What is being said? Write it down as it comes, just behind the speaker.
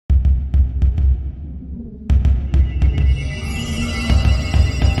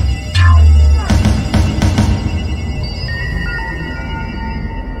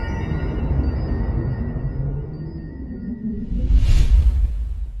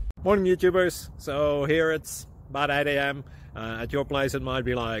Morning YouTubers. So here it's about 8 a.m. At your place it might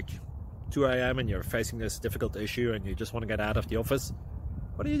be like 2 a.m. and you're facing this difficult issue and you just want to get out of the office.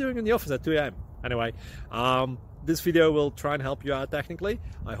 What are you doing in the office at 2 a.m.? Anyway, this video will try and help you out technically.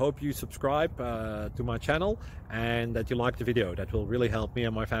 I hope you subscribe to my channel and that you like the video. That will really help me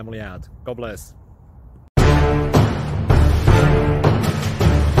and my family out. God bless.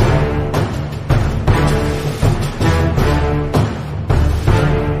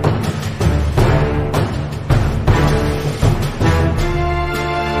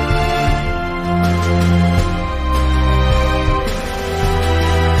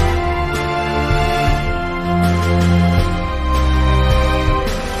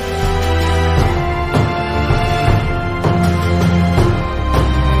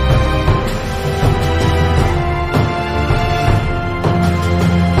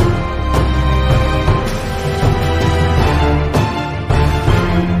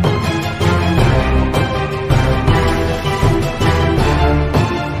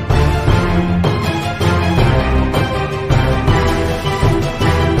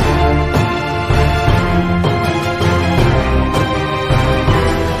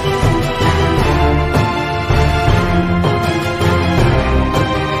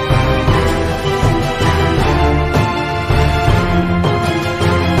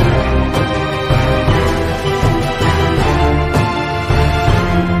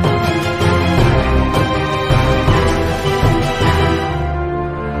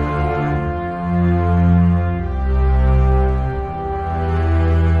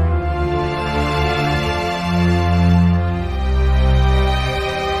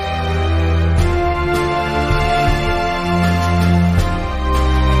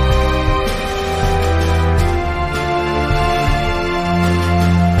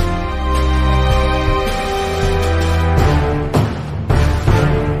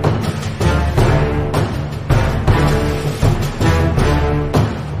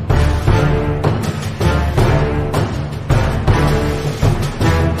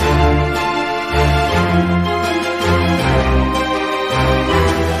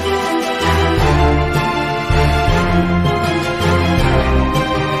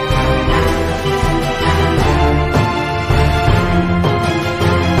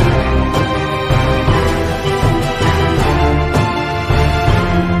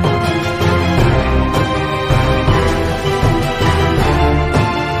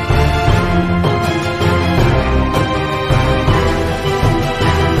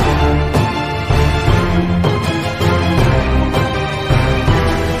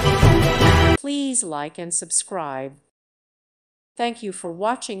 Please like and subscribe. Thank you for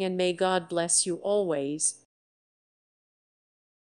watching and may God bless you always.